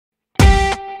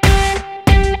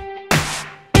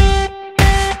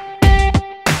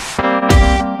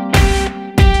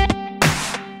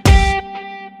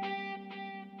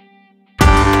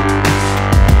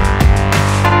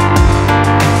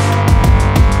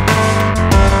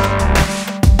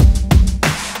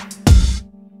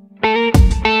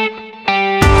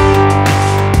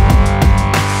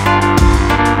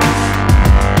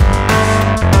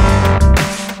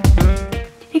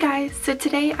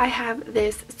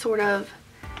this sort of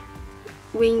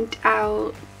winged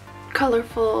out,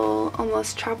 colorful,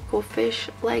 almost tropical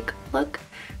fish-like look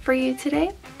for you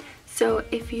today. So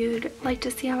if you'd like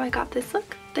to see how I got this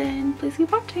look, then please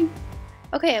keep watching.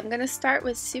 Okay, I'm going to start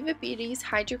with SUVA Beauty's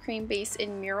Hydra Cream Base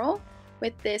in Mural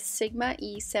with this Sigma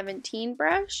E17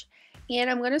 brush. And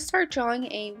I'm going to start drawing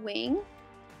a wing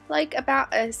like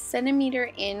about a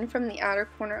centimeter in from the outer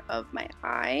corner of my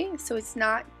eye. So it's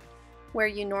not where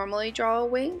you normally draw a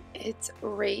wing, it's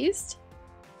raised.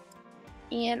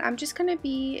 And I'm just going to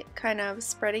be kind of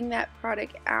spreading that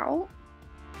product out.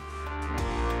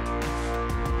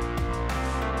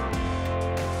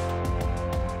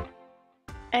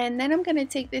 And then I'm going to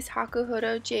take this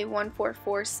HAKUHODO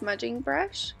J144 smudging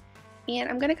brush, and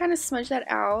I'm going to kind of smudge that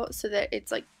out so that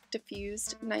it's like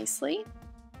diffused nicely.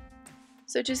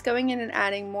 So just going in and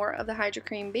adding more of the Hydra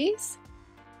Cream base,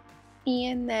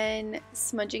 and then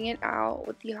smudging it out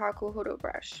with the HAKUHODO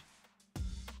brush.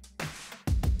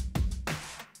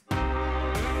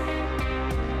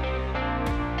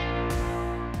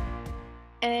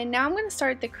 And now I'm going to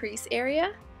start the crease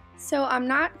area. So I'm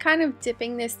not kind of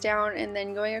dipping this down and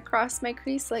then going across my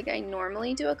crease like I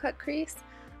normally do a cut crease.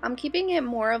 I'm keeping it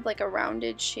more of like a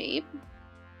rounded shape.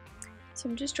 So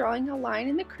I'm just drawing a line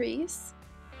in the crease.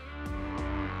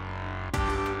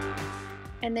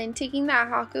 And then taking that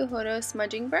HAKUHODO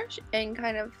smudging brush and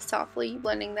kind of softly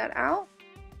blending that out.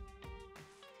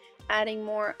 Adding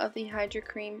more of the Hydra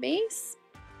Cream base.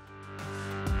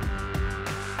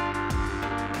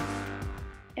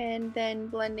 And then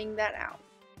blending that out.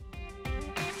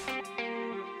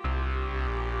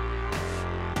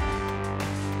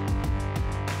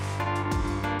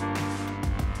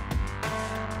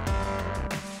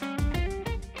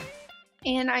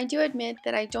 And I do admit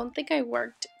that I don't think I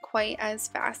worked quite as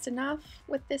fast enough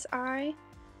with this eye.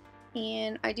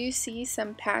 And I do see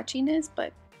some patchiness,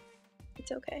 but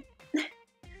it's okay.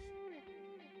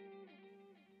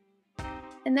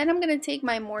 And then I'm going to take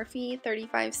my Morphe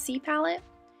 35C palette.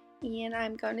 And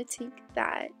I'm going to take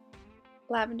that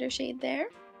lavender shade there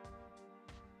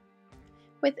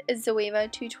with a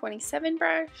ZOEVA 227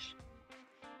 brush.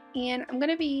 And I'm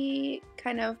going to be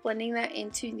kind of blending that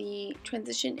into the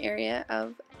transition area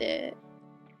of the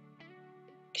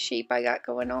shape I got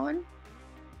going on.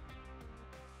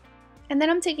 And then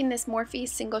I'm taking this Morphe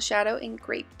Single Shadow in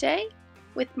Grape Day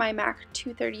with my MAC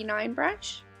 239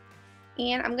 brush.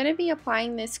 And I'm going to be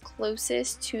applying this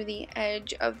closest to the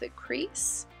edge of the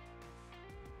crease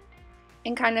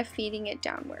and kind of feeding it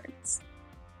downwards.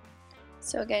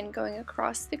 So again, going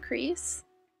across the crease.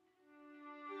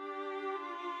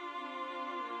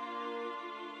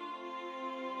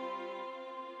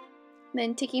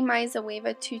 Then taking my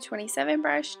ZOEVA 227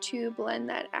 brush to blend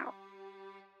that out.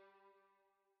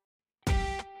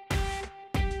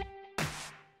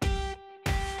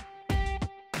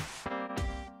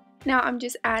 Now I'm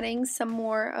just adding some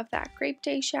more of that Grape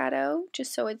Day shadow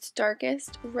just so it's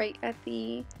darkest right at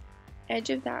the edge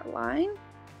of that line.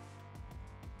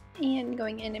 And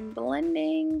going in and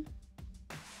blending.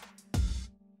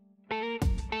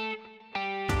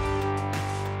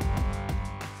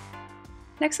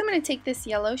 Next I'm going to take this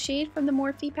yellow shade from the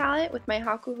Morphe palette with my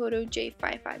HAKUHODO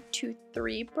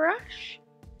J5523 brush.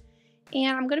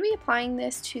 And I'm going to be applying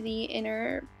this to the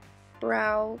inner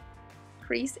brow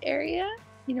crease area.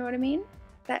 You know what I mean?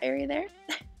 That area there.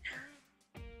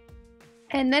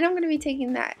 And then I'm going to be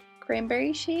taking that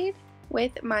cranberry shade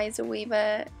with my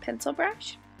ZOEVA pencil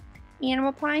brush. And I'm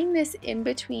applying this in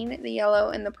between the yellow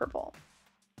and the purple.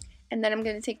 And then I'm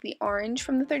going to take the orange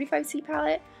from the 35C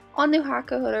palette on the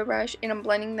HAKUHODO brush and I'm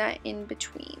blending that in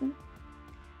between.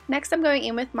 Next I'm going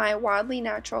in with my Wildly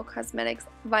Natural Cosmetics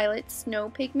Violet Snow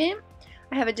Pigment.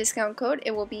 I have a discount code,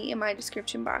 it will be in my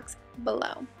description box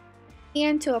below.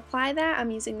 And to apply that,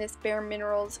 I'm using this Bare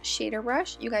Minerals shader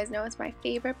brush. You guys know it's my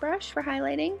favorite brush for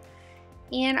highlighting.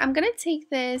 And I'm going to take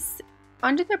this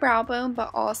under the brow bone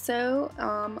but also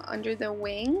under the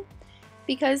wing.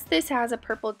 Because this has a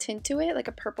purple tint to it, like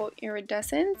a purple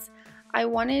iridescence, I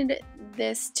wanted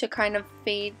this to kind of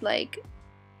fade like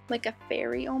a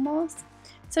fairy almost.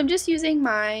 So I'm just using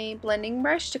my blending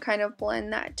brush to kind of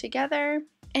blend that together.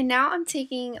 And now I'm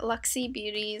taking Luxie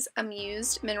Beauty's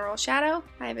Amused Mineral Shadow.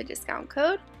 I have a discount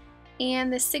code.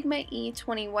 And the Sigma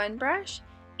E21 brush.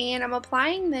 And I'm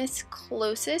applying this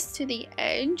closest to the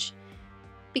edge.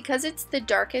 Because it's the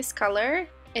darkest color,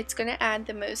 it's going to add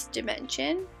the most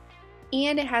dimension.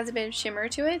 And it has a bit of shimmer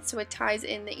to it, so it ties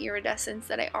in the iridescence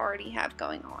that I already have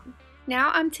going on.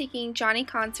 Now I'm taking Johnny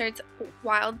Concert's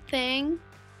Wild Thing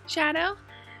shadow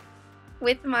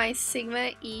with my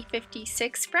Sigma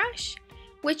E56 brush,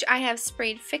 which I have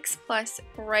sprayed Fix Plus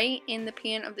right in the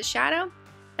pan of the shadow.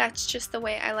 That's just the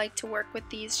way I like to work with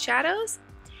these shadows.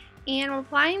 And I'm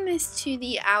applying this to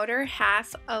the outer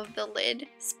half of the lid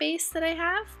space that I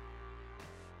have.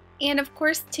 And of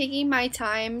course, taking my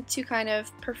time to kind of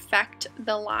perfect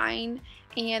the line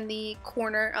and the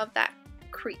corner of that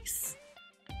crease.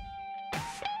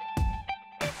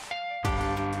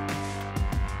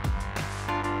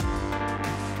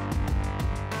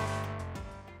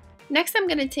 Next, I'm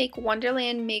going to take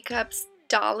Wonderland Makeup's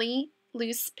Dolly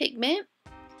Loose Pigment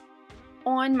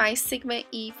on my Sigma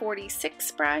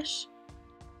E46 brush,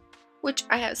 which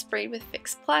I have sprayed with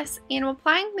Fix Plus, and I'm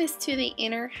applying this to the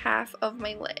inner half of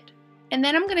my lid. And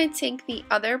then I'm going to take the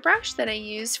other brush that I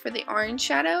used for the orange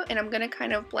shadow, and I'm going to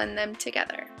kind of blend them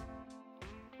together.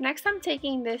 Next, I'm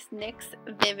taking this NYX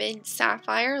Vivid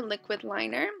Sapphire liquid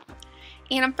liner,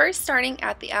 and I'm first starting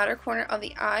at the outer corner of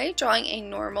the eye, drawing a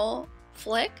normal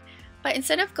flick. But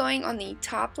instead of going on the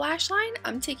top lash line,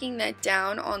 I'm taking that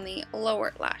down on the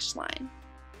lower lash line.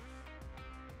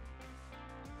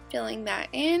 Filling that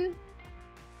in.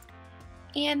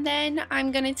 And then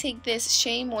I'm going to take this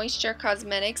SHEA Moisture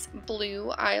Cosmetics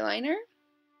blue eyeliner,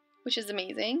 which is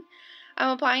amazing. I'm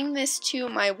applying this to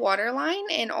my waterline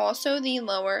and also the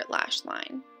lower lash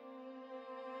line.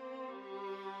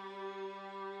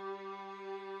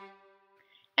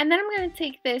 And then I'm going to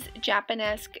take this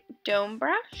Japonesque Dome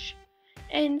brush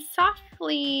and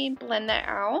softly blend that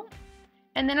out.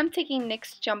 And then I'm taking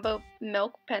NYX Jumbo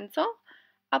Milk Pencil,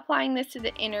 applying this to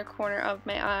the inner corner of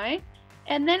my eye.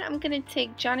 And then I'm going to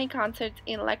take Johnny Concert's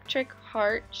Electric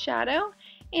Heart shadow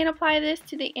and apply this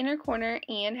to the inner corner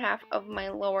and half of my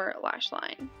lower lash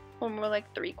line, or more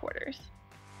like 3/4.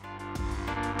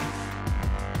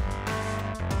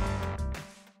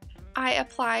 I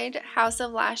applied House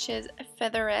of Lashes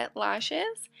Featherette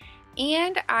lashes,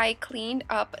 and I cleaned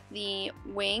up the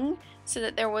wing so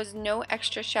that there was no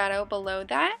extra shadow below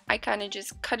that. I kind of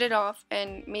just cut it off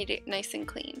and made it nice and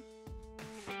clean.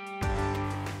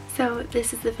 So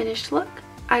this is the finished look.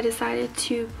 I decided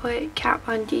to put Kat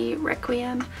Von D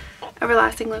Requiem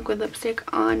Everlasting Liquid Lipstick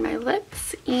on my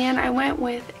lips, and I went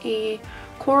with a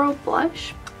coral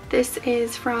blush. This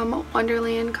is from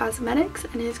Wonderland Cosmetics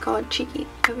and is called Cheeky.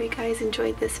 I hope you guys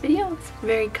enjoyed this video. It's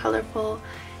very colorful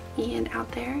and out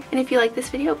there. And if you like this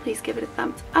video, please give it a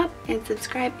thumbs up and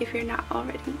subscribe if you're not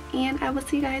already. And I will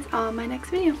see you guys on my next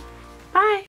video. Bye!